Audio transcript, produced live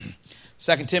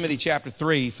2 Timothy chapter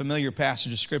 3, familiar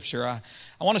passage of Scripture. I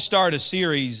want to start a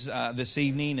series this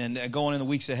evening and going in the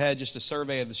weeks ahead, just a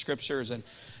survey of the Scriptures and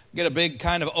get a big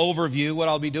kind of overview. What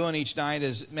I'll be doing each night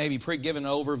is maybe giving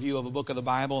an overview of a book of the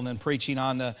Bible and then preaching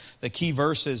on the key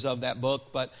verses of that book.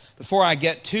 But before I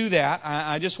get to that,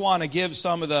 I just want to give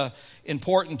some of the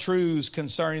important truths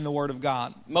concerning the Word of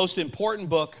God. Most important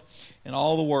book in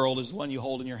all the world is the one you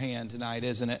hold in your hand tonight,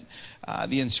 isn't it?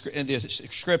 The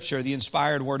Scripture, the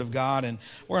inspired Word of God. And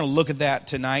we're going to look at that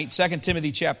tonight. 2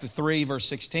 Timothy chapter 3, verse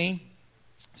 16.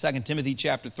 2 Timothy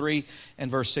chapter 3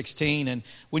 and verse 16. And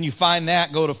when you find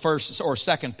that, go to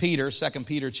 2 Peter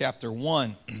chapter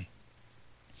 1.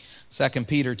 2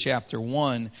 Peter chapter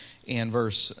 1 and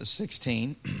verse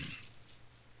 16.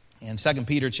 And 2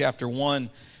 Peter chapter 1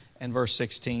 and verse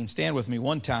 16. Stand with me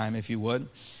one time if you would.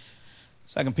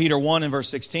 2 Peter 1 and verse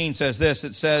 16 says this.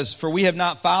 It says, "For we have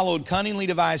not followed cunningly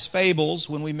devised fables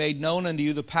when we made known unto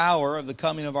you the power of the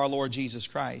coming of our Lord Jesus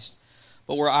Christ,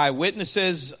 but were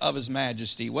eyewitnesses of His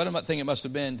majesty." What a thing it must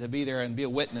have been to be there and be a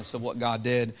witness of what God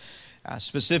did.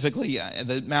 Specifically,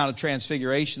 the Mount of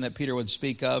Transfiguration that Peter would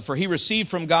speak of. "For he received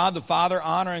from God the Father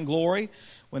honor and glory,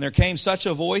 when there came such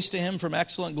a voice to him from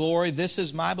excellent glory, This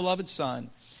is my beloved Son,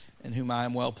 in whom I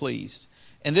am well pleased.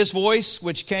 And this voice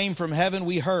which came from heaven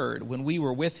we heard when we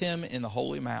were with him in the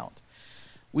holy mount.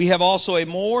 We have also a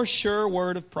more sure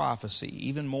word of prophecy,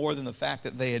 even more than the fact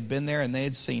that they had been there and they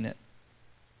had seen it.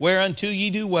 Whereunto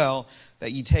ye do well,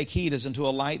 that ye take heed as unto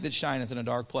a light that shineth in a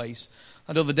dark place,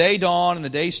 until the day dawn and the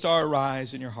day star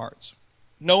arise in your hearts.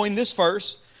 Knowing this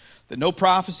first, that no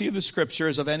prophecy of the Scripture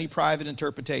is of any private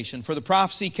interpretation. For the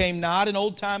prophecy came not in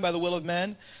old time by the will of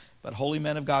men, but holy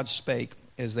men of God spake,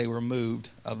 as they were moved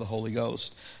of the Holy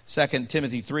Ghost." 2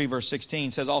 Timothy 3 verse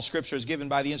 16 says, "All Scripture is given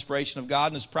by the inspiration of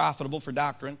God and is profitable for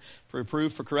doctrine, for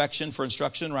reproof, for correction, for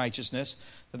instruction in righteousness,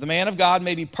 that the man of God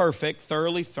may be perfect,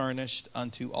 thoroughly furnished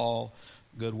unto all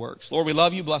good works." Lord, we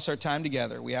love you. Bless our time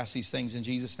together. We ask these things in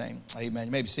Jesus' name. Amen.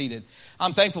 You may be seated.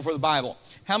 I'm thankful for the Bible.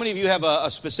 How many of you have a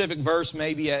specific verse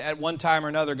maybe at one time or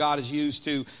another God has used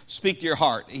to speak to your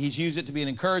heart? He's used it to be an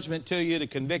encouragement to you, to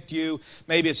convict you.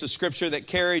 Maybe it's a scripture that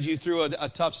carried you through a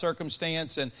tough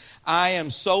circumstance. And I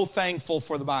am so thankful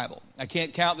for the Bible. I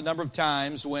can't count the number of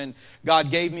times when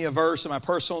God gave me a verse in my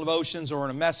personal devotions or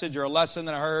in a message or a lesson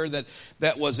that I heard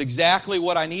that was exactly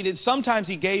what I needed. Sometimes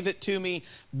He gave it to me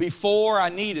before I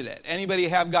needed it. Anybody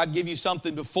have God give you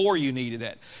something before you needed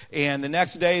it? And the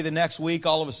next day, the next week,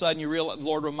 all of a sudden, the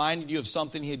Lord reminded you of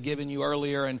something He had given you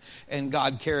earlier, and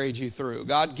God carried you through.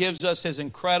 God gives us His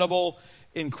incredible,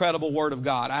 incredible Word of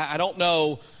God. I don't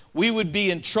know, we would be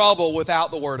in trouble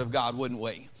without the Word of God, wouldn't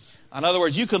we? In other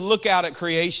words, you could look out at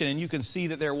creation and you can see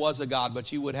that there was a God,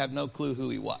 but you would have no clue who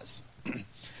He was.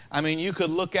 I mean, you could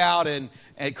look out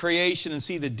at creation and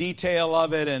see the detail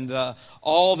of it and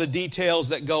all the details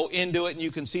that go into it, and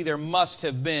you can see there must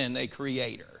have been a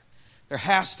creator. There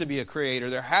has to be a creator.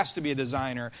 There has to be a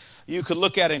designer. You could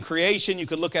look at it in creation. You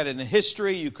could look at it in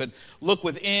history. You could look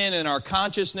within in our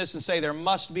consciousness and say there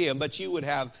must be Him, but you would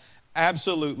have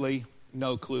absolutely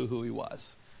no clue who He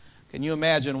was. Can you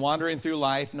imagine wandering through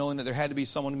life knowing that there had to be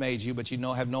someone who made you, but you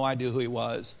have no idea who He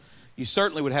was? You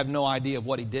certainly would have no idea of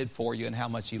what He did for you and how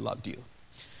much He loved you.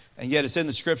 And yet it's in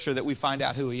the Scripture that we find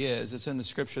out who He is. It's in the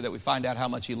Scripture that we find out how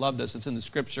much He loved us. It's in the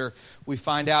Scripture we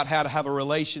find out how to have a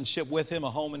relationship with Him,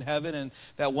 a home in heaven, and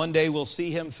that one day we'll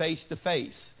see Him face to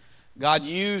face. God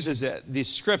uses it, the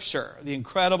Scripture, the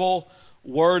incredible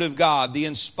Word of God, the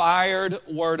inspired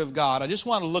Word of God. I just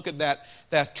want to look at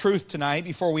that truth tonight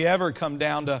before we ever come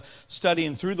down to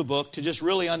studying through the book to just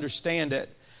really understand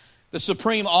it. The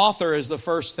supreme author is the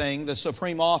first thing, the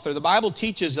supreme author. The Bible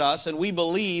teaches us, and we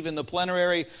believe in the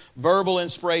plenary verbal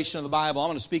inspiration of the Bible. I'm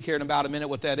going to speak here in about a minute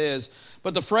what that is.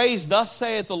 But the phrase, "Thus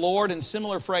saith the Lord," and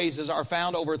similar phrases are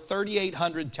found over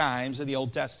 3,800 times in the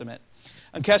Old Testament.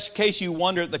 In case you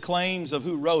wonder at the claims of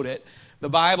who wrote it, the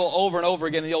Bible over and over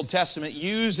again in the Old Testament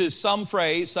uses some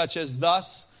phrase such as,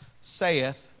 "Thus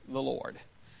saith the Lord."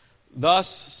 Thus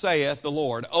saith the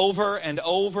Lord. Over and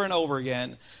over and over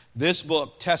again, this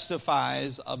book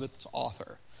testifies of its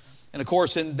author. And of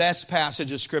course, in this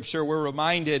passage of Scripture, we're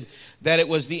reminded that it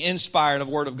was the inspired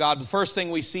Word of God. The first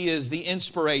thing we see is the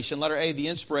inspiration. Letter A, the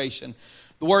inspiration.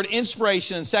 The word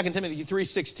inspiration in 2 Timothy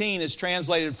 3:16 is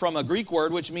translated from a Greek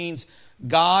word which means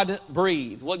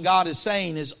God-breathed. What God is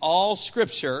saying is all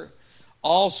Scripture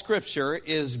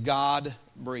is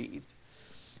God-breathed.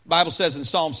 The Bible says in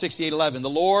Psalm 68:11, "The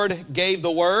Lord gave the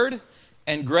word,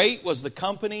 and great was the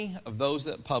company of those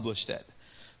that published it."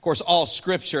 Of course, all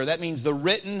Scripture, that means the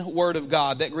written Word of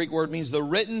God. That Greek word means the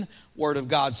written Word of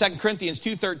God. 2 Corinthians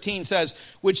 2:13 says,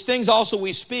 which things also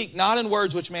we speak, not in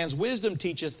words which man's wisdom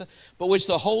teacheth, but which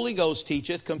the Holy Ghost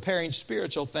teacheth, comparing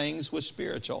spiritual things with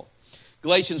spiritual.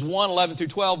 Galatians 1:11 through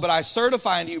 12, but I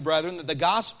certify unto you, brethren, that the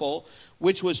gospel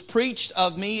which was preached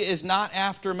of me is not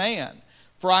after man.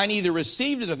 For I neither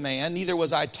received it of man, neither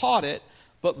was I taught it,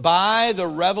 but by the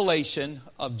revelation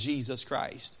of Jesus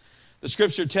Christ. The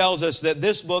Scripture tells us that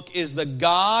this book is the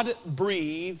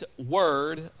God-breathed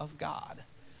Word of God.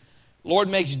 Lord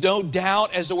makes no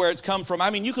doubt as to where it's come from.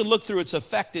 I mean, you can look through its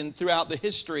effect throughout the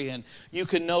history, and you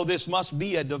can know this must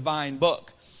be a divine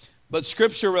book. But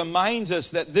Scripture reminds us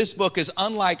that this book is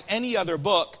unlike any other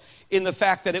book in the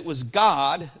fact that it was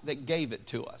God that gave it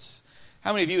to us.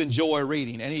 How many of you enjoy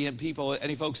reading?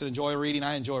 Any folks that enjoy reading?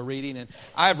 I enjoy reading, and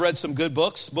I've read some good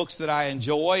books that I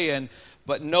enjoy,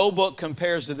 but no book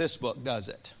compares to this book, does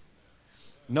it?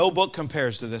 No book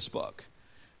compares to this book.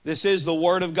 This is the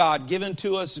Word of God given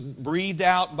to us, breathed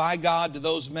out by God to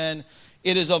those men.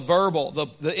 It is a verbal, the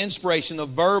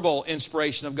verbal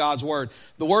inspiration of God's Word.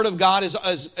 The Word of God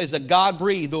is a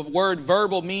God-breathed. The word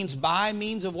verbal means by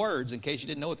means of words, in case you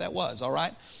didn't know what that was, all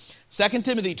right? 2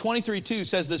 Timothy 23:2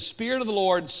 says, the Spirit of the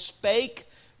Lord spake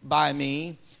by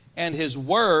me, and His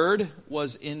Word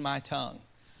was in my tongue.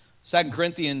 1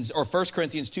 Corinthians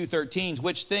 2:13,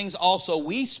 which things also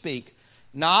we speak,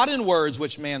 not in words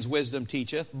which man's wisdom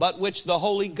teacheth, but which the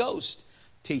Holy Ghost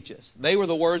teacheth. They were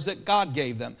the words that God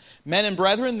gave them. Men and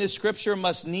brethren, this Scripture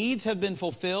must needs have been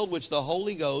fulfilled, which the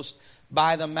Holy Ghost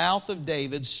by the mouth of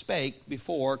David spake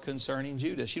before concerning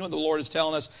Judas. You know what the Lord is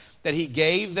telling us? That He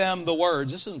gave them the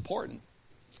words. This is important.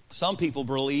 Some people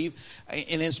believe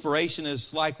in inspiration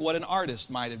is like what an artist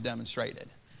might have demonstrated.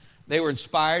 They were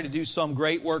inspired to do some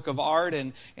great work of art,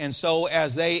 and so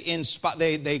as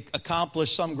they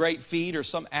accomplish some great feat, or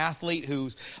some athlete who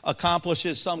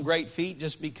accomplishes some great feat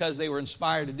just because they were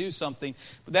inspired to do something.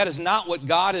 But that is not what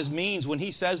God means when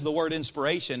He says the word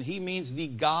inspiration. He means the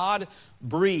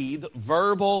God-breathed,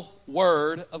 verbal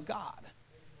Word of God.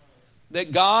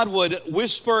 That God would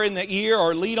whisper in the ear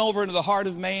or lean over into the heart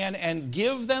of man and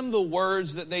give them the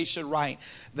words that they should write.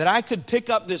 That I could pick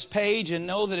up this page and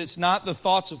know that it's not the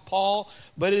thoughts of Paul,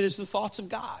 but it is the thoughts of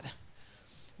God.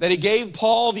 That He gave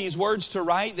Paul these words to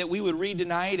write that we would read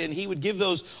tonight, and he would give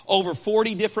those over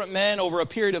 40 different men over a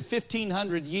period of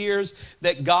 1,500 years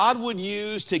that God would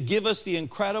use to give us the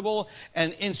incredible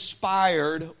and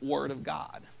inspired Word of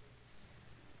God.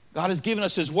 God has given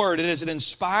us His Word. It is an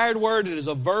inspired Word. It is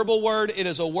a verbal Word. It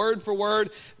is a word for word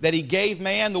that He gave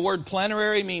man. The word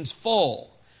plenary means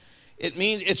full. It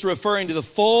means it's referring to the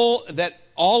full, that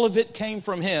all of it came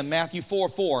from Him. Matthew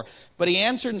 4:4. But He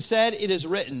answered and said, it is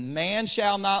written, man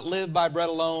shall not live by bread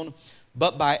alone,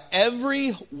 but by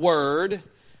every word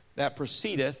that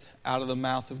proceedeth out of the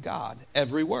mouth of God.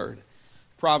 Every word.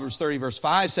 Proverbs 30 verse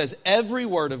 5 says, every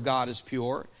word of God is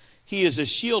pure. He is a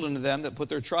shield unto them that put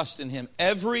their trust in Him.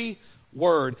 Every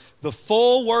word, the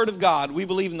full Word of God. We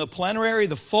believe in the plenary,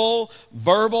 the full,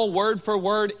 verbal, word for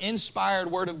word, inspired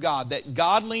Word of God. That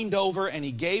God leaned over and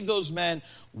He gave those men,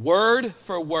 word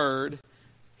for word,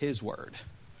 His Word.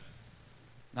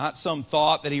 Not some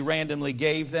thought that He randomly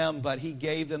gave them, but He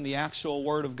gave them the actual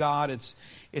Word of God.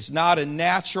 It's not a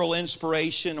natural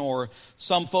inspiration or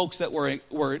some folks that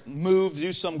were moved to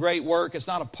do some great work. It's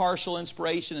not a partial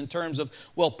inspiration in terms of,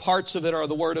 parts of it are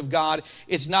the Word of God.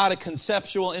 It's not a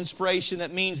conceptual inspiration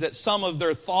that means that some of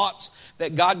their thoughts,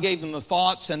 that God gave them the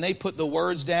thoughts and they put the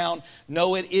words down.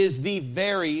 No, it is the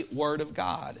very Word of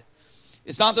God.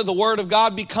 It's not that the Word of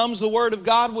God becomes the Word of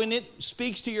God when it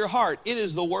speaks to your heart. It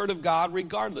is the Word of God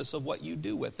regardless of what you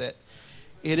do with it.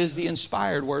 It is the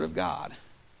inspired Word of God.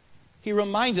 He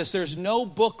reminds us there's no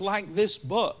book like this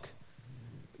book,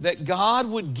 that God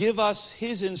would give us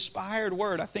His inspired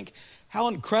Word. I think how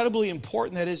incredibly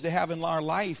important that is to have in our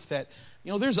life, that,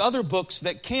 there's other books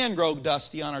that can grow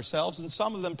dusty on ourselves, and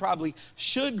some of them probably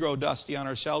should grow dusty on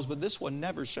ourselves, but this one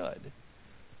never should.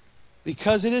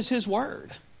 Because it is His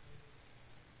Word.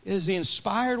 It is the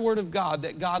inspired Word of God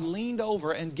that God leaned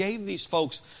over and gave these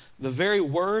folks the very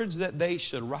words that they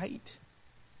should write.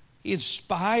 He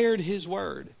inspired His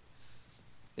Word.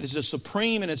 It is the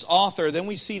supreme in its author. Then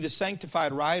we see the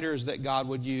sanctified writers that God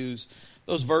would use.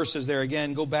 Those verses there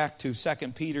again, go back to 2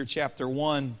 Peter chapter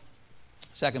 1.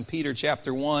 2 Peter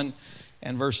chapter 1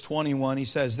 and verse 21. He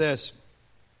says this,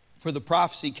 for the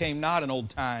prophecy came not in old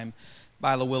time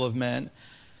by the will of men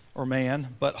or man,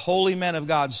 but holy men of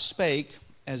God spake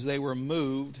as they were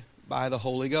moved by the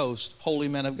Holy Ghost. Holy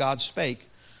men of God spake.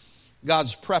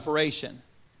 God's preparation.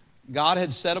 God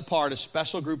had set apart a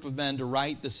special group of men to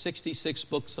write the 66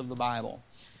 books of the Bible.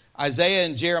 Isaiah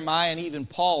and Jeremiah and even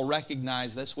Paul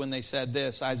recognized this when they said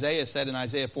this. Isaiah said in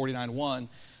Isaiah 49:1,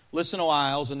 "Listen, O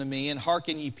isles, unto me, and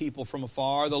hearken, ye people from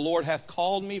afar. The Lord hath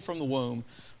called me from the womb.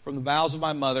 From the bowels of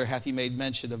my mother hath he made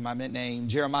mention of my name."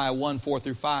 Jeremiah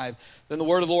 1:4-5. "Then the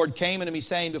word of the Lord came unto me,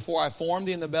 saying, Before I formed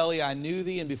thee in the belly, I knew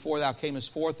thee, and before thou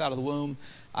camest forth out of the womb,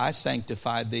 I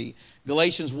sanctified thee."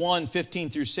 Galatians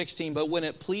 1:15-16. "But when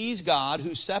it pleased God,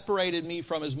 who separated me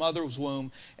from his mother's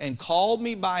womb, and called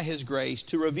me by his grace,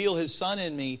 to reveal his Son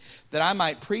in me, that I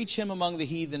might preach him among the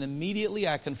heathen, immediately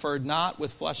I conferred not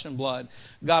with flesh and blood."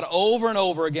 God over and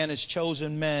over again has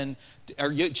chosen men,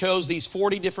 or chose these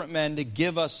 40 different men to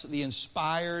give us the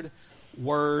inspired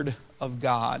Word of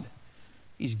God.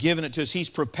 He's given it to us. He's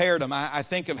prepared them. I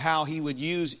think of how he would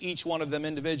use each one of them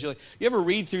individually. You ever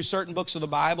read through certain books of the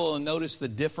Bible and notice the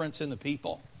difference in the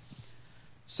people?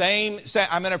 As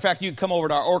a matter of fact, you'd come over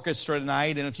to our orchestra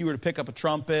tonight, and if you were to pick up a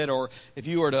trumpet, or if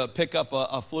you were to pick up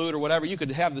a flute or whatever, you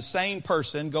could have the same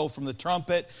person go from the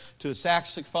trumpet to a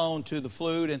saxophone to the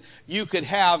flute, and you could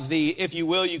have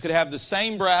you could have the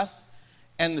same breath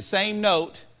and the same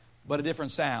note, but a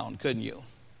different sound, couldn't you?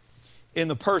 In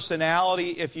the personality,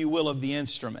 if you will, of the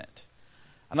instrument.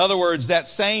 In other words, that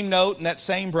same note and that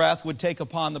same breath would take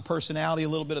upon the personality a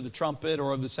little bit of the trumpet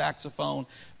or of the saxophone,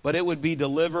 but it would be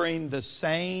delivering the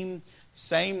same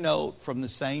note from the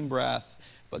same breath,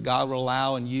 but God would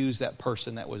allow and use that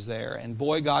person that was there. And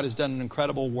boy, God has done an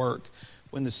incredible work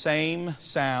when the same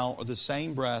sound or the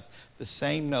same breath, the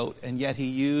same note, and yet he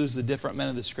used the different men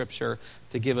of the Scripture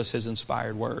to give us his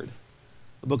inspired word.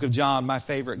 The book of John, my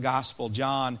favorite gospel.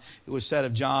 John, it was said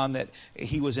of John that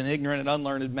he was an ignorant and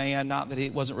unlearned man. Not that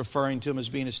he wasn't referring to him as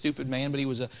being a stupid man, but he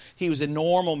was a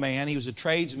normal man. He was a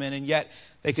tradesman, and yet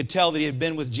they could tell that he had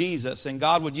been with Jesus. And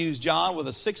God would use John with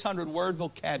a 600-word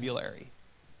vocabulary.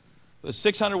 With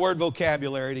a 600-word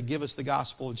vocabulary to give us the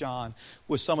Gospel of John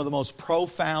with some of the most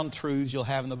profound truths you'll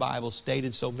have in the Bible,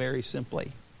 stated so very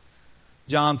simply.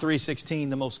 John 3:16,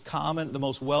 the most common, the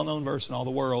most well-known verse in all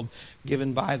the world,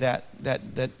 given by that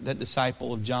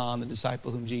disciple of John, the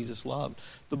disciple whom Jesus loved.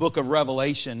 The book of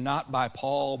Revelation, not by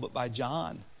Paul, but by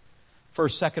John.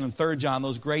 1st, 2nd, and 3rd John,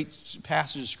 those great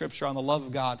passages of Scripture on the love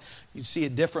of God, you'd see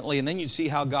it differently. And then you'd see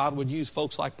how God would use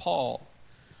folks like Paul,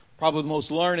 probably the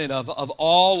most learned of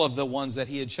all of the ones that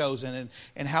he had chosen,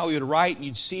 and how he would write, and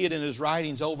you'd see it in his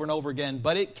writings over and over again.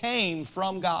 But it came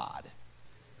from God.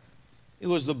 It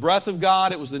was the breath of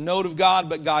God, it was the note of God,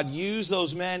 but God used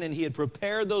those men, and he had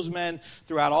prepared those men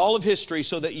throughout all of history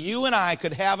so that you and I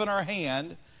could have in our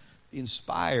hand the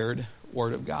inspired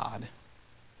Word of God.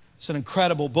 It's an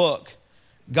incredible book.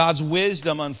 God's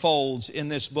wisdom unfolds in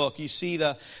this book. You see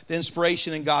the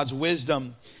inspiration in God's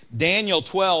wisdom. Daniel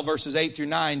 12, verses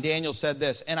 8-9, Daniel said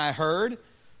this, "And I heard,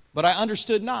 but I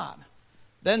understood not.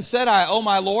 Then said I, O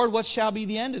my Lord, what shall be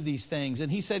the end of these things?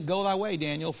 And he said, Go thy way,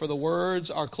 Daniel, for the words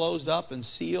are closed up and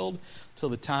sealed till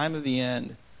the time of the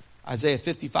end." Isaiah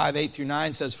 55,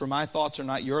 8-9 says, "For my thoughts are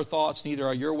not your thoughts, neither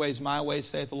are your ways my ways,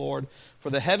 saith the Lord.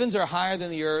 For the heavens are higher than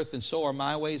the earth, and so are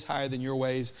my ways higher than your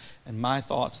ways, and my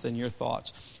thoughts than your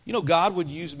thoughts." You know, God would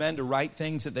use men to write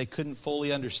things that they couldn't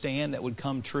fully understand that would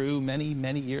come true many,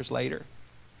 many years later.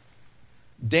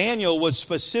 Daniel would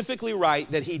specifically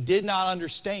write that he did not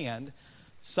understand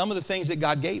some of the things that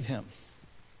God gave him.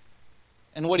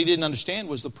 And what he didn't understand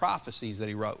was the prophecies that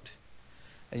he wrote.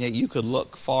 And yet you could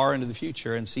look far into the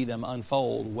future and see them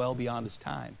unfold well beyond his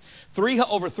time.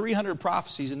 Over 300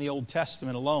 prophecies in the Old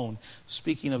Testament alone,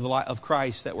 speaking of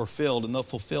Christ, that were filled and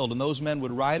fulfilled. And those men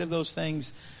would write of those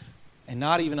things and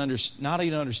not even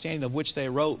understanding of which they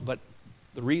wrote, but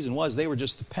the reason was they were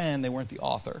just the pen, they weren't the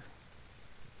author.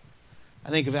 I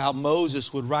think of how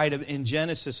Moses would write in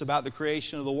Genesis about the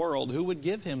creation of the world. Who would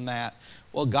give him that?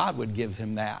 Well, God would give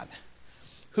him that.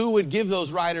 Who would give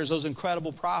those writers those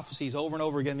incredible prophecies over and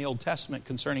over again in the Old Testament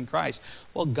concerning Christ?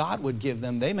 Well, God would give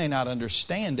them. They may not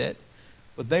understand it,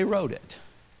 but they wrote it.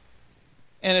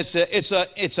 And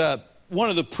it's one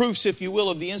of the proofs, if you will,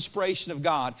 of the inspiration of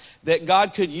God, that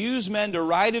God could use men to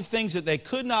write of things that they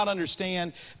could not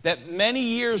understand, that many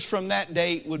years from that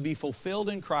date would be fulfilled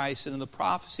in Christ and in the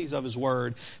prophecies of His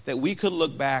Word, that we could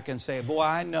look back and say, boy,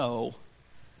 I know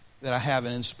that I have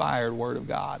an inspired Word of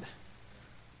God.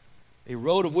 They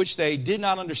wrote of which they did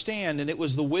not understand, and it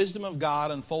was the wisdom of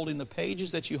God unfolding the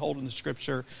pages that you hold in the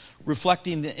Scripture,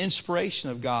 reflecting the inspiration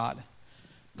of God.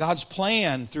 God's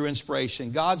plan through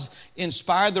inspiration. God's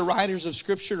inspired the writers of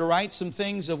Scripture to write some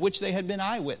things of which they had been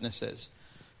eyewitnesses.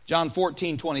 John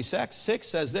 14:26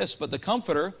 says this, "But the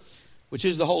Comforter, which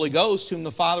is the Holy Ghost, whom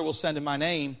the Father will send in my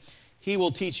name, He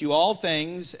will teach you all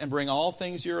things and bring all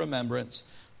things to your remembrance,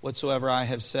 whatsoever I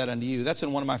have said unto you. That's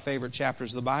in one of my favorite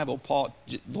chapters of the Bible.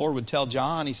 Lord would tell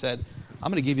John, he said,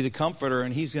 I'm going to give you the Comforter,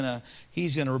 and he's going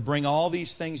to bring all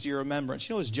these things to your remembrance.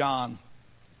 You know, it's John.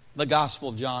 The Gospel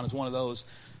of John is one of those.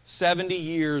 70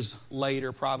 years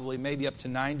later, probably, maybe up to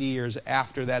 90 years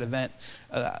after that event,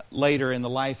 later in the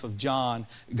life of John,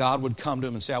 God would come to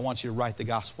him and say, I want you to write the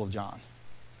Gospel of John.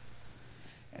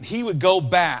 And he would go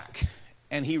back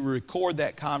and he would record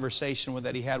that conversation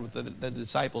that he had with the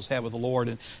disciples had with the Lord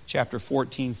in chapter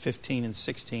 14, 15, and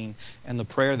 16, and the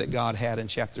prayer that God had in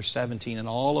chapter 17, and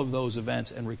all of those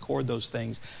events, and record those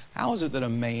things. How is it that a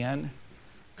man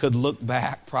could look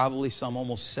back probably some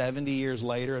almost 70 years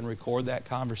later and record that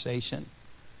conversation?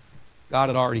 God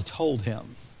had already told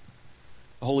him.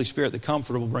 The Holy Spirit, the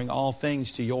Comforter, will bring all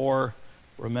things to your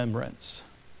remembrance.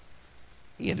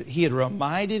 He had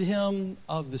reminded him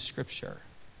of the Scripture.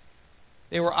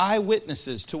 They were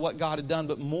eyewitnesses to what God had done,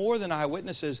 but more than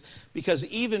eyewitnesses, because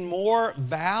even more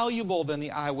valuable than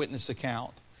the eyewitness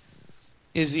account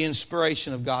is the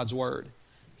inspiration of God's Word.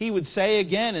 He would say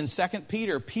again in 2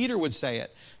 Peter would say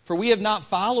it, for we have not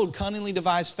followed cunningly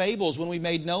devised fables when we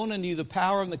made known unto you the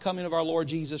power and the coming of our Lord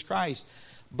Jesus Christ,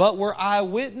 but were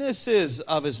eyewitnesses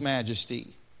of His majesty.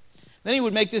 Then he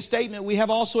would make this statement, we have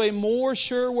also a more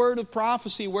sure word of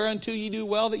prophecy, whereunto ye do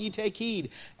well that ye take heed,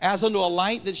 as unto a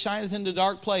light that shineth in the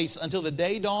dark place, until the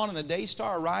day dawn and the day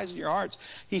star arise in your hearts.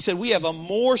 He said, we have a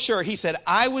more sure. He said,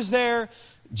 I was there,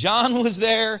 John was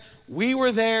there, we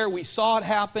were there, we saw it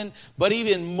happen, but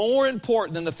even more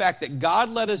important than the fact that God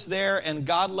led us there and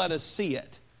God let us see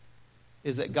it,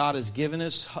 is that God has given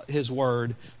us His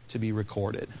Word to be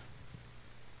recorded.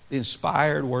 The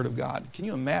inspired Word of God. Can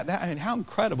you imagine that? I mean, how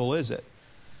incredible is it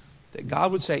that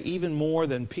God would say even more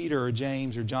than Peter or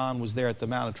James or John was there at the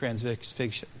Mount of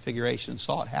Transfiguration and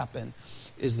saw it happen,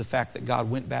 is the fact that God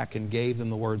went back and gave them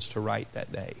the words to write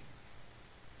that day.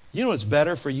 You know, it's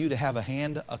better for you to have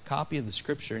a copy of the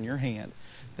Scripture in your hand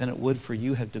than it would for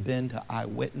you have to been to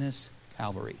Eyewitness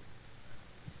Calvary.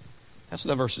 That's what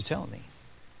that verse is telling me.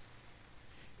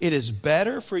 It is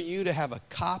better for you to have a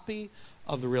copy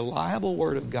of the reliable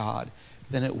Word of God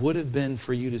than it would have been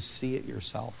for you to see it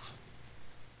yourself.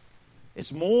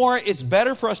 It's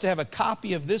better for us to have a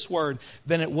copy of this Word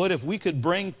than it would if we could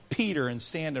bring Peter and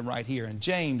stand him right here, and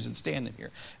James and stand them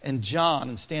here, and John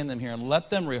and stand them here, and let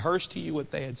them rehearse to you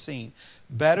what they had seen.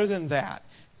 Better than that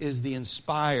is the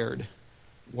inspired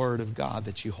Word of God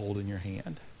that you hold in your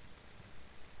hand.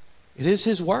 It is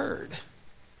His Word.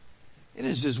 It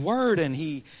is His Word, and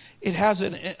it has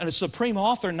a supreme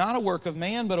author, not a work of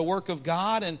man, but a work of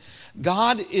God. And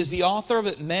God is the author of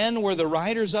it. Men were the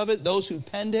writers of it, those who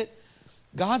penned it.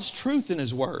 God's truth in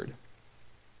His Word.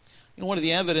 You know, one of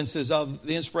the evidences of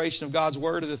the inspiration of God's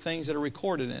Word are the things that are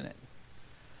recorded in it.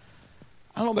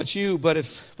 I don't know about you, but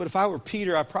if I were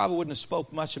Peter, I probably wouldn't have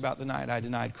spoke much about the night I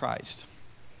denied Christ.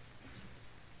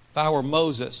 If I were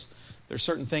Moses, there's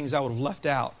certain things I would have left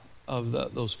out of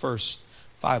those first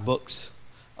 5 books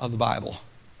of the Bible.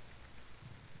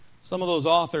 Some of those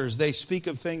authors, they speak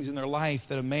of things in their life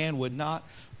that a man would not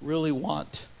really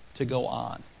want to go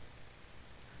on.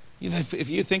 If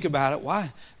you think about it,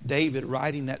 why David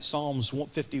writing that Psalms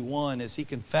 51 as he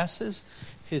confesses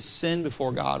his sin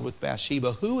before God with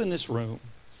Bathsheba, who in this room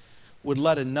would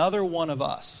let another one of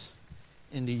us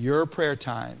into your prayer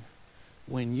time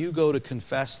when you go to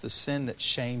confess the sin that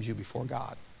shames you before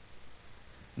God?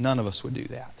 None of us would do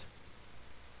that.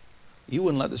 You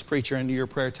wouldn't let this preacher into your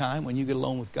prayer time when you get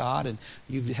alone with God and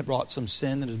you've brought some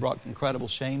sin that has brought incredible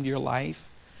shame to your life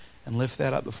and lift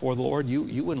that up before the Lord.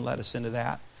 You wouldn't let us into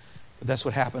that. But that's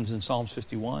what happens in Psalms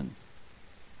 51.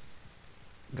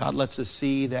 God lets us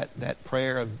see that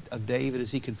prayer of David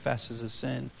as he confesses his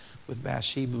sin with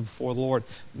Bathsheba before the Lord.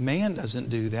 Man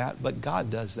doesn't do that, but God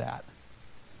does that.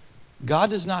 God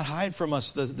does not hide from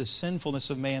us the sinfulness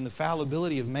of man, the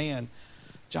fallibility of man.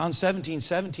 John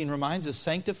 17:17 reminds us,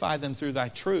 sanctify them through thy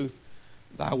truth.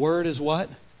 Thy word is what?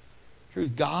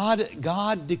 Truth.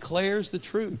 God declares the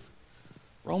truth.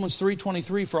 Romans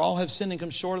 3:23, for all have sinned and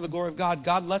come short of the glory of God.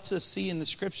 God lets us see in the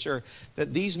Scripture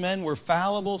that these men were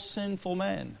fallible, sinful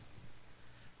men.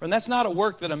 And that's not a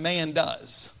work that a man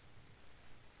does.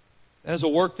 That is a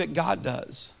work that God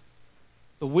does.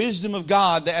 The wisdom of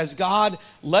God, as God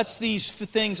lets these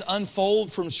things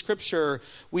unfold from Scripture,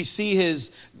 we see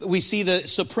the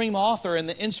supreme author and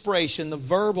the inspiration, the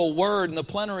verbal word and the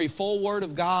plenary full word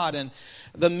of God, and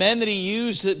the men that He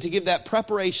used to give that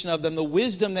preparation of them, the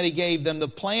wisdom that He gave them, the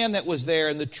plan that was there,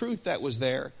 and the truth that was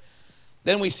there.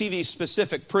 Then we see these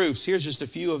specific proofs. Here's just a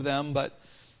few of them, but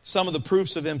Some of the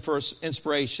proofs of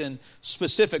inspiration,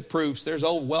 specific proofs,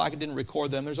 I didn't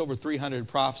record them. There's over 300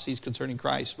 prophecies concerning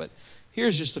Christ, but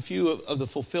here's just a few of the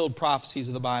fulfilled prophecies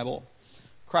of the Bible.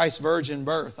 Christ's virgin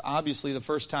birth, obviously the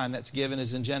first time that's given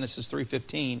is in Genesis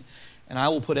 3:15. And I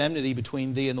will put enmity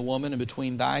between thee and the woman, and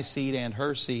between thy seed and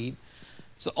her seed.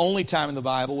 It's the only time in the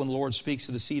Bible when the Lord speaks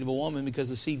of the seed of a woman, because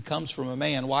the seed comes from a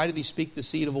man. Why did he speak the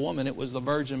seed of a woman? It was the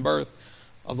virgin birth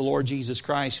of the Lord Jesus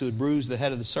Christ, who had bruised the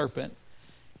head of the serpent.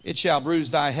 It shall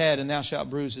bruise thy head, and thou shalt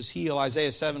bruise his heel.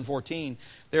 Isaiah 7:14.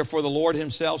 Therefore the Lord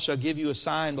himself shall give you a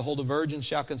sign. Behold, a virgin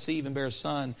shall conceive and bear a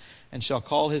son, and shall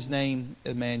call his name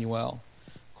Emmanuel.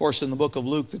 Of course, in the book of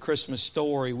Luke, the Christmas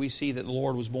story, we see that the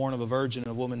Lord was born of a virgin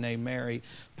and a woman named Mary.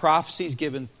 Prophecies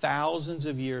given thousands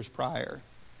of years prior,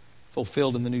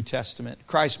 fulfilled in the New Testament.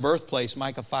 Christ's birthplace,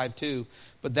 Micah 5:2.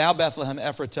 But thou, Bethlehem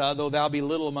Ephratah, though thou be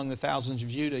little among the thousands of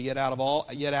Judah, yet out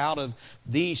of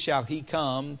thee shall he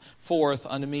come forth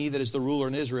unto me that is the ruler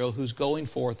in Israel, whose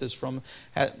goings forth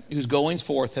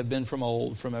have been from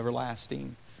old, from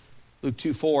everlasting. Luke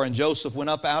 2:4. And Joseph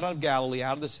went up out of Galilee,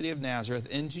 out of the city of Nazareth,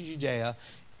 into Judea,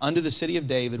 unto the city of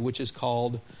David, which is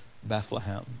called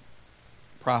Bethlehem.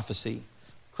 Prophecy.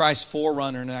 Christ's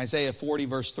forerunner in Isaiah 40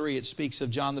 verse 3, it speaks of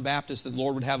John the Baptist, that the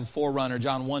Lord would have a forerunner.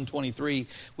 John 1:23,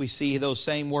 we see those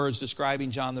same words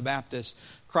describing John the Baptist.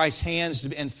 Christ's hands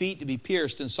and feet to be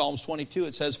pierced. In Psalms 22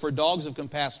 it says, for dogs have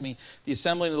compassed me, the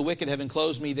assembling of the wicked have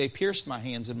enclosed me, they pierced my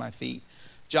hands and my feet.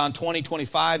 John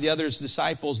 20:25, the other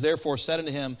disciples therefore said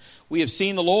unto him, we have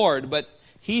seen the Lord. But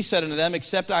he said unto them,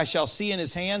 except I shall see in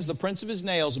his hands the prints of his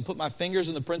nails, and put my fingers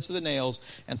in the prints of the nails,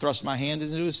 and thrust my hand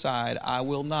into his side, I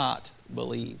will not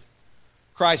believe.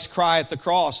 Christ's cry at the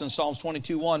cross in Psalms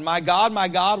 22:1, my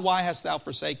God, why hast thou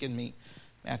forsaken me?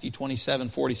 Matthew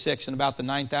 27:46, and about the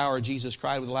 9th hour Jesus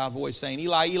cried with a loud voice, saying,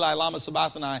 Eli, Eli, lama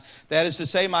sabachthani? That is to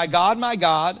say, my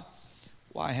God,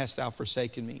 why hast thou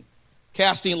forsaken me?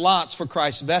 Casting lots for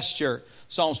Christ's vesture.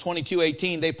 Psalms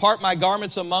 22:18, they part my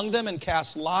garments among them and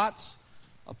cast lots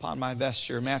upon my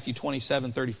vesture. Matthew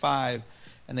 27:35,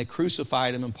 and they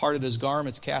crucified him and parted his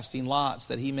garments, casting lots,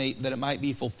 that it might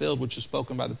be fulfilled which is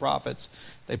spoken by the prophets.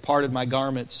 They parted my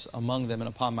garments among them, and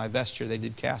upon my vesture they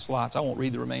did cast lots. I won't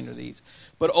read the remainder of these.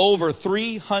 But over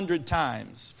 300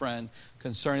 times, friend,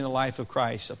 concerning the life of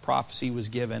Christ, a prophecy was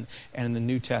given, and in the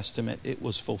New Testament it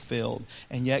was fulfilled.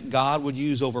 And yet God would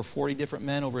use over 40 different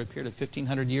men over a period of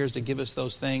 1,500 years to give us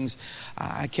those things.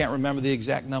 I can't remember the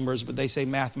exact numbers, but they say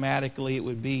mathematically it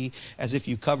would be as if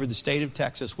you covered the state of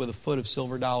Texas with a foot of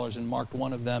silver dollars and marked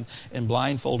one of them and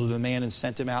blindfolded a man and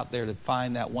sent him out there to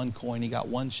find that one coin. He got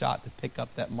one shot to pick up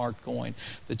that marked coin.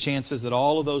 The chances that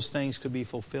all of those things could be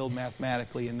fulfilled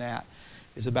mathematically in that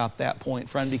is about that point,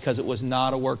 friend, because it was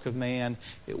not a work of man,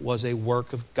 it was a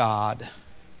work of God.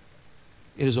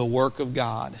 It is a work of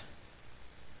God.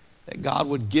 That God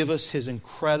would give us his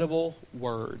incredible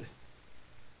word,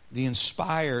 the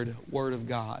inspired word of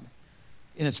God.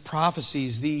 In its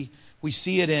prophecies, we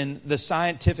see it in the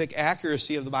scientific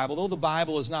accuracy of the Bible. Though the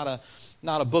Bible is not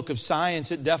a book of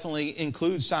science, it definitely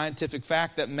includes scientific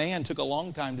fact that man took a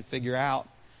long time to figure out.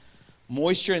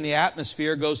 Moisture in the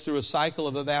atmosphere goes through a cycle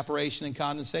of evaporation and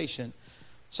condensation.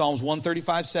 Psalms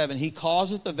 135:7, he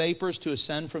causeth the vapors to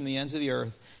ascend from the ends of the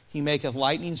earth. He maketh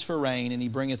lightnings for rain, and he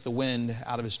bringeth the wind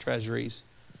out of his treasuries.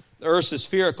 The earth is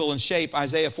spherical in shape.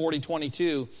 Isaiah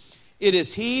 40:22, it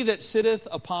is he that sitteth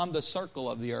upon the circle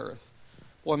of the earth.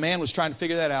 Boy, man was trying to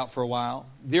figure that out for a while.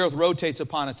 The earth rotates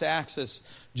upon its axis.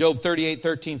 Job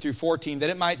 38:13-14,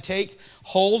 that it might take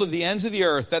hold of the ends of the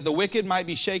earth, that the wicked might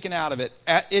be shaken out of it.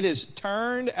 It is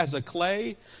turned as a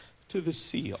clay to the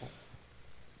seal.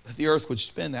 That the earth would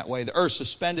spin that way. The earth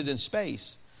suspended in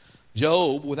space.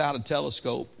 Job, without a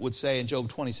telescope, would say in Job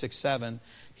 26:7,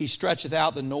 he stretcheth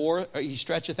out the north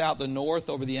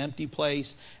over the empty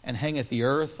place, and hangeth the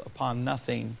earth upon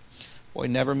nothing. Boy, he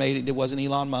never made it. It wasn't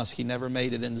Elon Musk. He never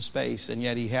made it into space, and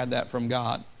yet he had that from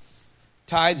God.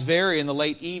 Tides vary in the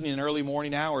late evening and early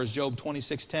morning hours. Job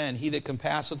 26:10, he that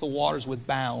compasseth the waters with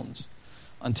bounds,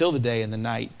 until the day and the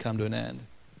night come to an end.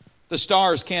 The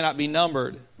stars cannot be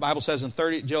numbered. The Bible says in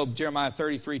Jeremiah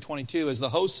 33:22, as the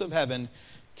hosts of heaven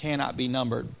cannot be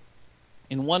numbered.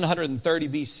 In 130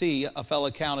 BC, a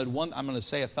fellow counted I'm going to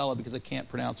say a fellow because I can't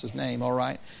pronounce his name, all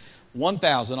right?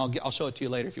 1,000, I'll show it to you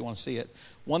later if you want to see it.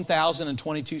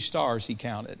 1,022 stars he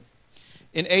counted.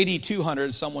 In AD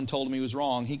 200, someone told him he was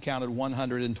wrong. He counted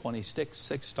 126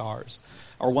 stars,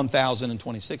 or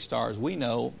 1,026 stars. We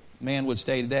know, man would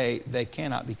say today, they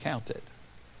cannot be counted.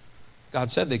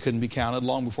 God said they couldn't be counted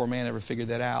long before man ever figured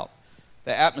that out.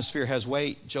 The atmosphere has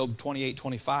weight, Job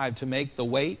 28:25, to make the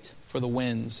weight for the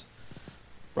winds.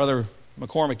 Brother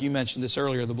McCormick, you mentioned this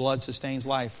earlier. The blood sustains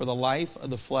life, for the life of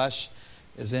the flesh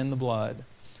is in the blood.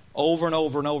 Over and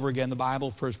over and over again, the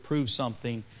Bible proves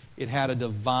something. It had a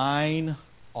divine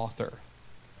author.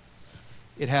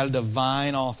 It had a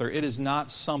divine author. It is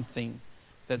not something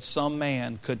that some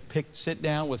man could sit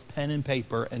down with pen and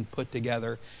paper and put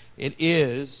together. It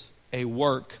is a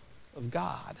work of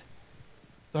God.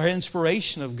 The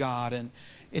inspiration of God. And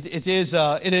it has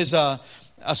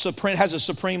a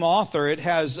supreme author. It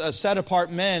has set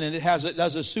apart men, and it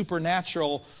does a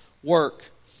supernatural work.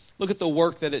 Look at the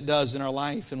work that it does in our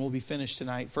life, and we'll be finished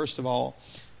tonight. First of all,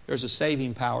 there's a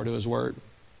saving power to His Word.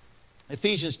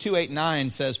 Ephesians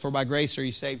 2:8-9 says, "For by grace are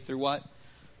you saved through" what?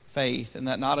 Faith, and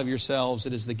that not of yourselves,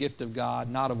 it is the gift of God,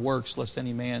 not of works, lest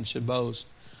any man should boast.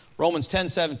 Romans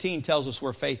 10:17 tells us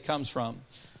where faith comes from.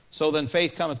 So then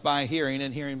faith cometh by hearing,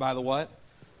 and hearing by the what?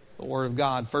 The Word of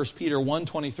God. 1 Peter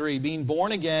 1:23, "Being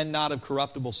born again, not of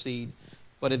corruptible seed,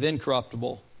 but of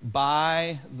incorruptible,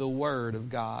 by the Word of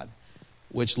God,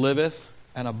 which liveth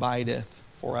and abideth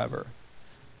forever."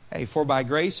 Hey, for by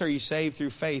grace are you saved through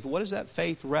faith. What is that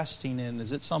faith resting in?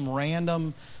 Is it some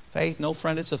random faith? No,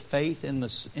 friend, it's a faith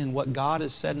in what God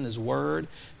has said in His Word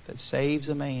that saves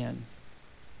a man.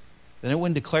 Then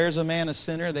when it declares a man a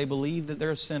sinner, they believe that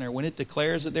they're a sinner. When it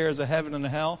declares that there is a heaven and a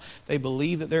hell, they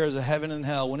believe that there is a heaven and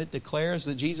hell. When it declares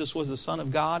that Jesus was the Son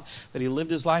of God, that He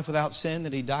lived His life without sin,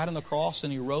 that He died on the cross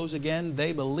and He rose again,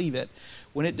 they believe it.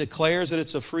 When it declares that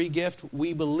it's a free gift,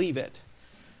 we believe it.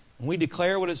 When we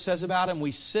declare what it says about Him,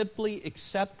 we simply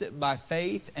accept it by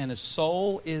faith, and a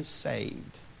soul is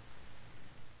saved.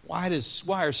 Why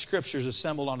are scriptures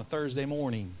assembled on a Thursday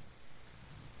morning?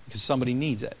 Because somebody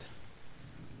needs it.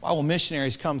 Why will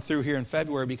missionaries come through here in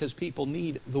February? Because people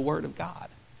need the Word of God.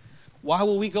 Why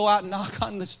will we go out and knock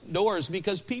on the doors?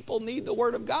 Because people need the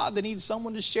Word of God. They need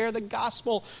someone to share the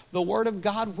gospel, the Word of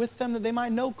God with them, that they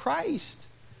might know Christ.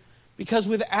 Because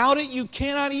without it, you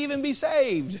cannot even be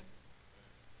saved.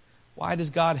 Why does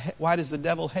the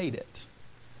devil hate it?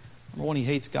 Number one, he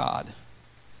hates God.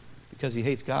 Because he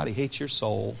hates God, he hates your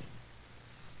soul.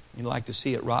 He'd like to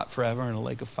see it rot forever in a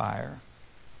lake of fire.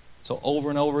 So over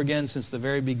and over again, since the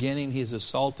very beginning, he has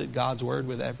assaulted God's Word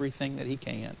with everything that he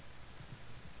can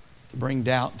to bring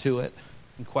doubt to it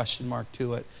and question mark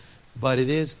to it. But it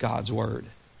is God's Word.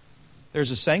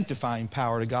 There's a sanctifying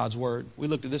power to God's Word. We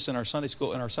looked at this in our Sunday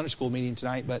school meeting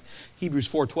tonight, but Hebrews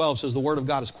 4:12 says the Word of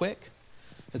God is quick.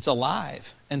 It's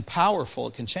alive and powerful.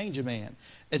 It can change a man.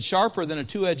 It's sharper than a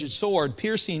two-edged sword,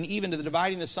 piercing even to the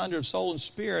dividing asunder of soul and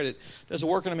spirit. It does a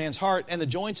work in a man's heart and the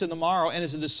joints and the marrow, and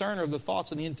is a discerner of the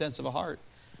thoughts and the intents of the heart.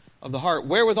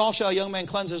 Wherewithal shall a young man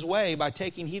cleanse his way? By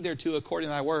taking heed thereto according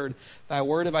to thy word. Thy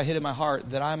word have I hid in my heart,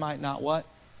 that I might not what?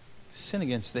 Sin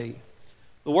against thee.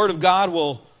 The Word of God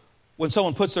will, when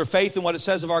someone puts their faith in what it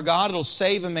says of our God, it'll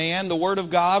save a man. The Word of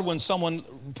God, when someone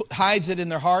hides it in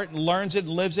their heart and learns it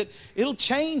and lives it, it'll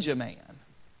change a man.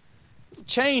 It'll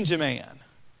change a man.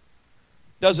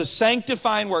 Does a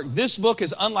sanctifying work. This book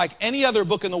is unlike any other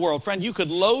book in the world. Friend, you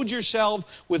could load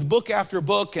yourself with book after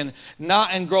book and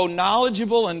grow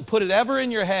knowledgeable and put it ever in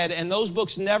your head, and those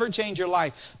books never change your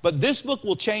life. But this book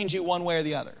will change you one way or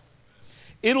the other.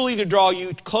 It'll either draw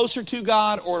you closer to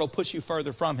God or it'll push you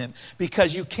further from Him,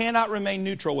 because you cannot remain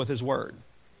neutral with His Word.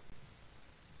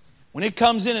 When it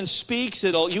comes in and speaks,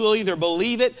 you will either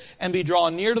believe it and be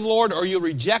drawn near to the Lord, or you'll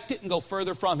reject it and go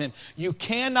further from Him. You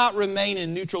cannot remain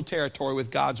in neutral territory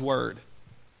with God's Word.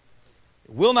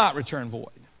 It will not return void.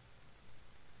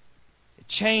 It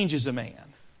changes a man.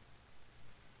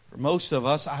 For most of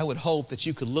us, I would hope that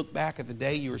you could look back at the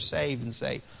day you were saved and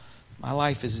say, my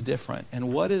life is different.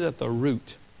 And what is at the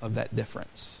root of that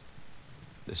difference?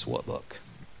 This book.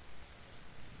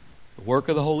 The work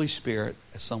of the Holy Spirit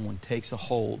as someone takes a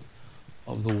hold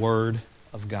of the Word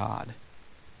of God.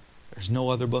 There's no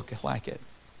other book like it.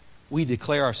 We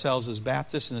declare ourselves as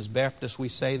Baptists, and as Baptists we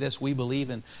say this: we believe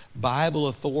in Bible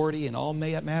authority and all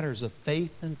matters of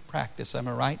faith and practice. Am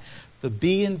I right? The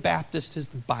being Baptist is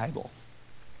the Bible.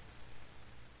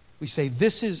 We say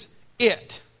this is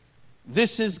it.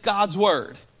 This is God's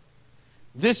Word.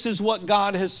 This is what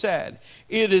God has said.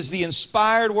 It is the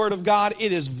inspired Word of God.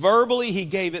 It is verbally. He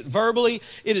gave it verbally.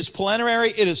 It is plenary.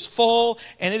 It is full.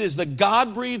 And it is the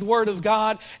God-breathed Word of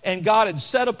God. And God had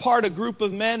set apart a group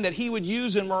of men that He would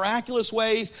use in miraculous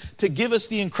ways to give us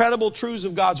the incredible truths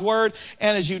of God's Word.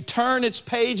 And as you turn its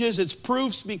pages, its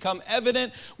proofs become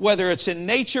evident, whether it's in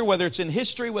nature, whether it's in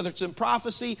history, whether it's in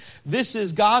prophecy. This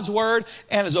is God's Word.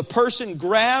 And as a person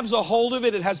grabs a hold of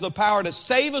it, it has the power to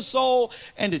save a soul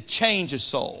and to change a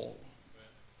soul.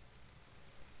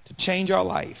 To change our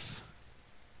life,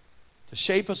 to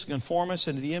shape us and conform us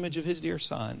into the image of His dear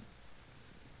Son.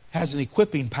 has an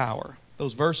equipping power.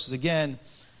 Those verses again,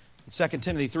 in 2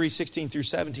 Timothy 3:16 through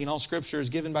 17, all Scripture is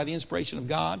given by the inspiration of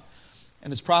God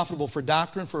and is profitable for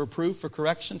doctrine, for reproof, for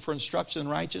correction, for instruction in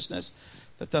righteousness,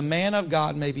 that the man of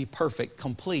God may be perfect,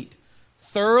 complete,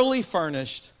 thoroughly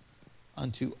furnished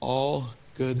unto all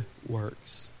good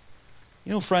works.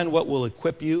 You know, friend, what will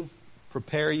equip you,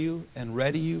 prepare you, and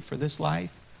ready you for this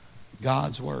life?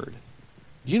 God's Word.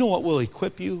 Do you know what will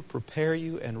equip you, prepare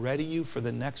you, and ready you for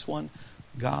the next one?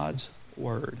 God's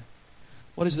Word.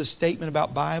 What is the statement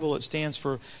about Bible? It stands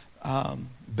for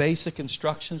basic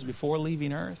instructions before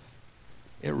leaving earth.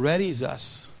 It readies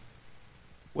us,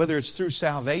 whether it's through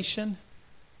salvation,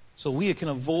 so we can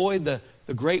avoid the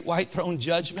great white throne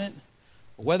judgment,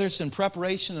 or whether it's in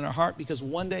preparation in our heart, because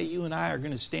one day you and I are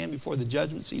going to stand before the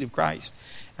judgment seat of Christ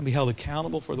and be held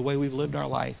accountable for the way we've lived our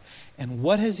life. And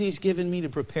what has He given me to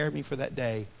prepare me for that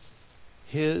day?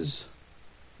 His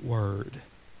Word.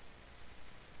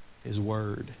 His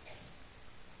Word.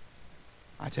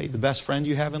 I tell you, the best friend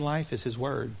you have in life is His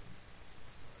Word.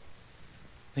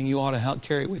 The thing you ought to help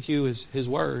carry with you is His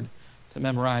Word, to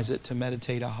memorize it, to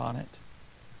meditate on it.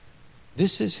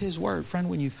 This is His Word. Friend,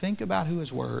 when you think about who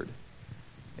His Word,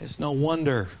 it's no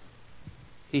wonder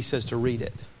He says to read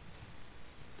it,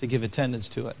 to give attendance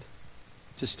to it,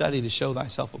 to study, to show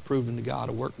thyself approved unto God,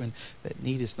 a workman that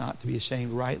needeth not to be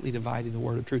ashamed, rightly dividing the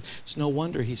word of truth. It's no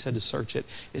wonder He said to search it.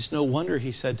 It's no wonder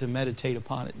He said to meditate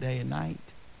upon it day and night.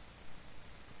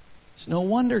 It's no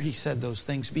wonder He said those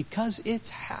things, because it's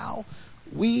how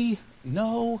we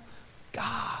know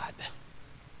God.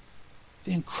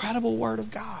 The incredible Word of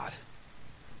God.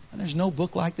 And there's no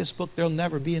book like this book. There'll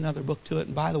never be another book to it.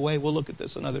 And by the way, we'll look at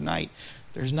this another night.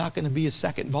 There's not going to be a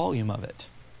second volume of it.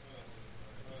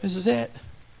 This is it.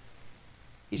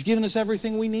 He's given us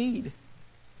everything we need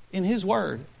in His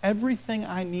Word. Everything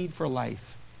I need for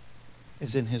life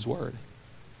is in His Word.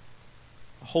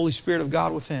 The Holy Spirit of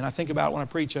God within. I think about it when I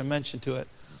preach. I mention to it.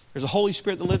 There's a Holy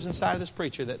Spirit that lives inside of this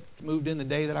preacher that moved in the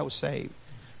day that I was saved.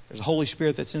 There's a Holy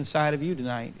Spirit that's inside of you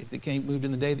tonight that moved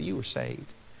in the day that you were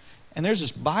saved. And there's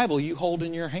this Bible you hold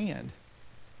in your hand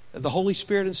that the Holy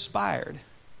Spirit inspired.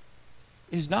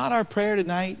 Is not our prayer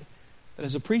tonight that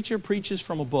as a preacher preaches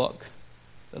from a book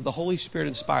that the Holy Spirit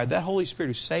inspired, that Holy Spirit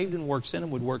who saved and works in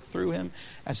him would work through him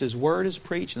as His Word is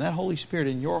preached, and that Holy Spirit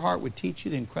in your heart would teach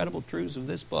you the incredible truths of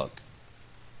this book.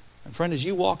 And friend, as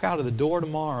you walk out of the door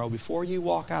tomorrow, before you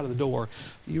walk out of the door,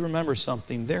 you remember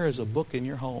something. There is a book in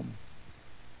your home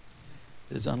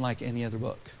that is unlike any other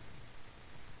book.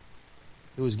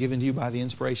 It was given to you by the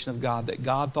inspiration of God, that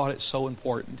God thought it so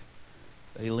important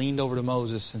that He leaned over to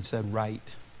Moses and said,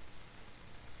 write.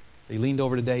 He leaned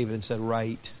over to David and said,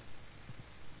 write.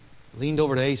 He leaned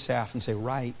over to Asaph and said,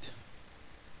 write.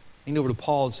 He leaned over to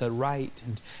Paul and said, write.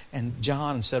 And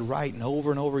John and said, write. And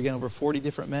over again, over 40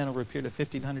 different men over a period of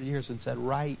 1,500 years, and said,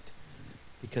 write.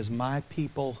 Because my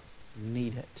people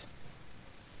need it.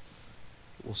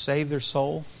 It will save their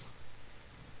soul.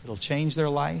 It'll change their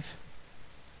life.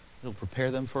 It'll prepare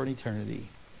them for an eternity,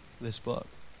 this book.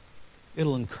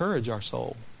 It'll encourage our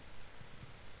soul.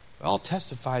 We all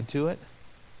testified to it.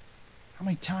 How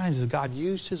many times has God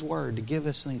used His Word to give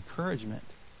us an encouragement?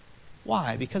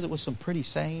 Why? Because it was some pretty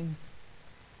saying?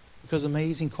 Because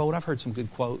amazing quote? I've heard some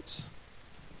good quotes.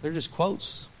 They're just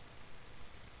quotes,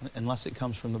 unless it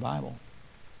comes from the Bible.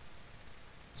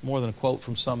 It's more than a quote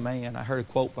from some man. I heard a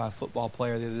quote by a football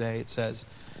player the other day. It says,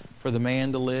 for the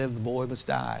man to live, the boy must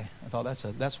die. I thought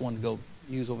that's one to go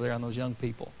use over there on those young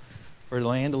people. For the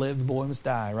man to live, the boy must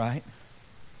die, right?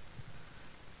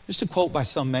 Just a quote by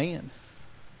some man.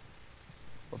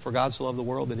 But for God so loved the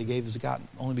world that He gave His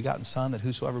only begotten Son, that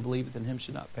whosoever believeth in Him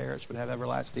should not perish, but have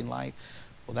everlasting life.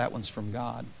 Well, that one's from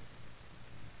God.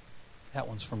 That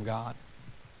one's from God.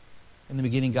 In the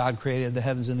beginning, God created the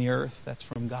heavens and the earth. That's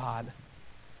from God.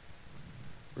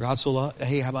 For God so loved,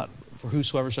 hey, how about, for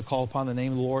whosoever shall call upon the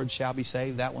name of the Lord shall be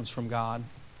saved. That one's from God.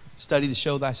 Study to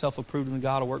show thyself approved unto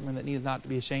God, a workman that needeth not to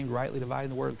be ashamed, rightly dividing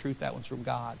the word of truth. That one's from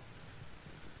God.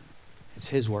 It's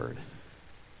His Word.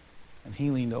 And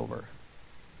He leaned over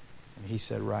and He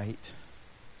said, write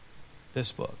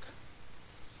this book.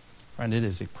 Friend, it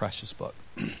is a precious book.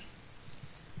 It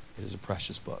is a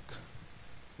precious book.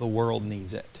 The world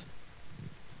needs it.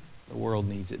 The world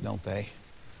needs it, don't they?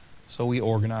 So we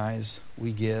organize,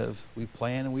 we give, we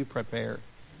plan, and we prepare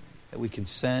that we can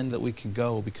send, that we can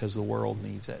go, because the world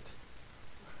needs it.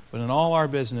 But in all our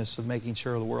business of making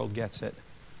sure the world gets it,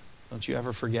 don't you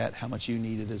ever forget how much you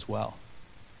need it as well.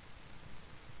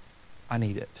 I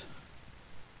need it.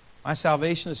 My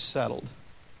salvation is settled,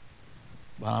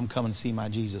 but I'm coming to see my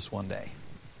Jesus one day.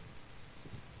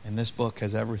 And this book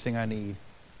has everything I need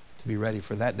to be ready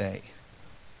for that day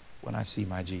when I see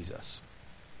my Jesus.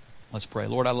 Let's pray.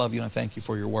 Lord, I love you and I thank you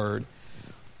for your word.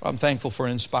 I'm thankful for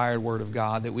an inspired word of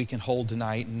God that we can hold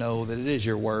tonight and know that it is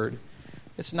your word.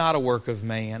 It's not a work of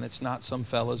man. It's not some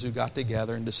fellows who got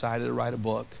together and decided to write a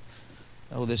book.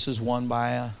 No, this is one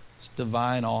by a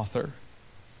divine author.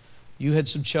 You had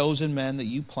some chosen men that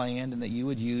you planned and that you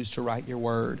would use to write your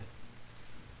word.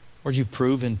 Lord, you've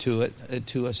proven to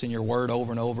us in your word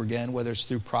over and over again, whether it's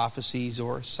through prophecies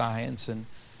or science, and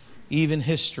even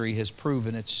history has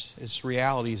proven its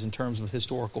realities in terms of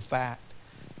historical fact.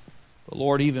 But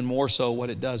Lord, even more so what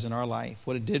it does in our life,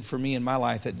 what it did for me in my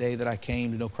life that day that I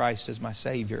came to know Christ as my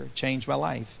Savior. It changed my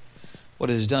life. What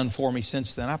it has done for me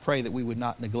since then. I pray that we would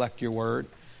not neglect your word.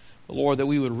 But Lord, that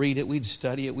we would read it, we'd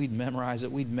study it, we'd memorize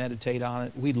it, we'd meditate on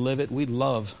it, we'd live it, we'd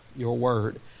love your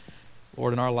word.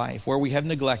 Lord, in our life, where we have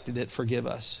neglected it, forgive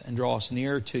us and draw us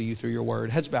nearer to you through your word.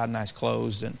 Heads bowed and eyes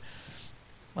closed. And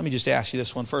let me just ask you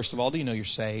this one. First of all, do you know you're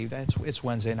saved? It's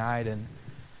Wednesday night, and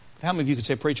how many of you could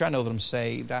say, Preacher, I know that I'm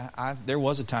saved. There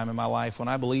was a time in my life when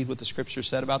I believed what the Scripture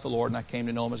said about the Lord and I came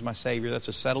to know Him as my Savior. That's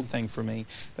a settled thing for me.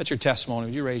 That's your testimony.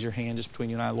 Would you raise your hand just between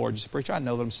you and I, Lord? You say, Preacher, I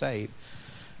know that I'm saved.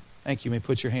 Thank you. You may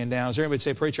put your hand down. Is there anybody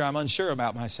say, Preacher, I'm unsure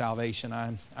about my salvation?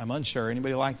 I'm unsure.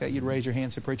 Anybody like that? You'd raise your hand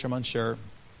and say, Preacher, I'm unsure.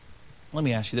 Let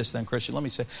me ask you this then, Christian. Let me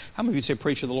say, how many of you say,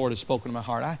 Preacher, the Lord has spoken to my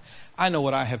heart? I know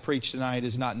what I have preached tonight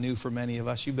is not new for many of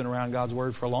us. You've been around God's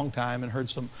Word for a long time and heard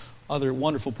some other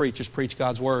wonderful preachers preach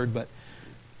God's Word, but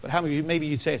how many of you, maybe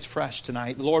you'd say it's fresh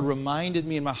tonight. The Lord reminded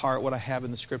me in my heart what I have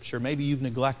in the Scripture. Maybe you've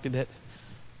neglected it.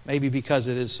 Maybe because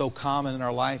it is so common in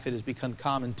our life, it has become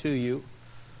common to you.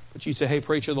 But you say, hey,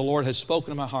 Preacher, the Lord has spoken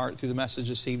to my heart through the message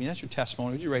this evening. That's your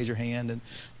testimony. Would you raise your hand? And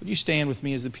would you stand with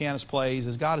me as the pianist plays,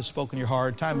 as God has spoken to your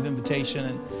heart, time of invitation.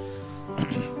 And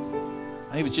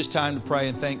maybe it's just time to pray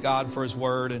and thank God for His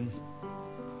Word, and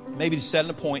maybe to set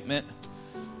an appointment.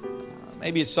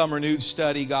 Maybe it's some renewed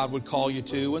study God would call you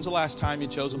to. When's the last time you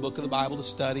chose a book of the Bible to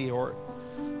study, or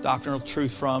doctrinal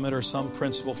truth from it, or some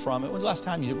principle from it? When's the last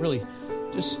time you really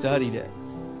just studied it?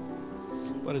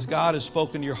 But as God has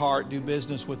spoken to your heart, do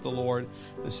business with the Lord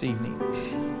this evening.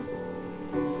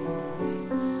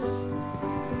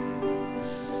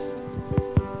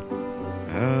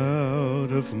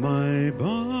 Out of my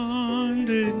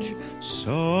bondage,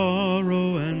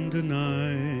 sorrow and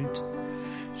night,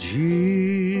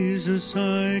 Jesus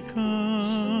I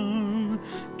come,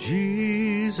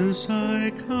 Jesus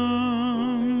I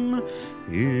come,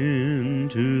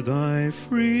 into thy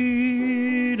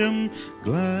freedom,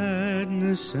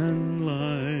 gladness and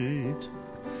light.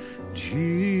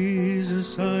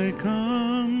 Jesus I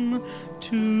come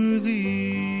to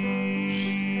thee,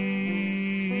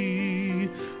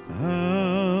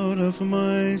 out of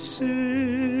my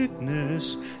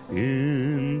sickness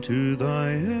into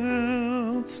thy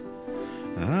health,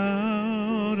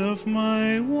 out of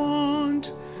my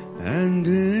want and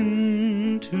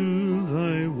into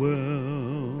thy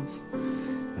wealth,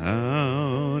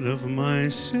 out of my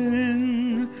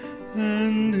sin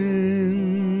and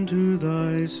into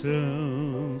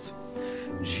thyself.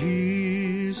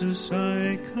 Jesus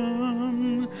I come.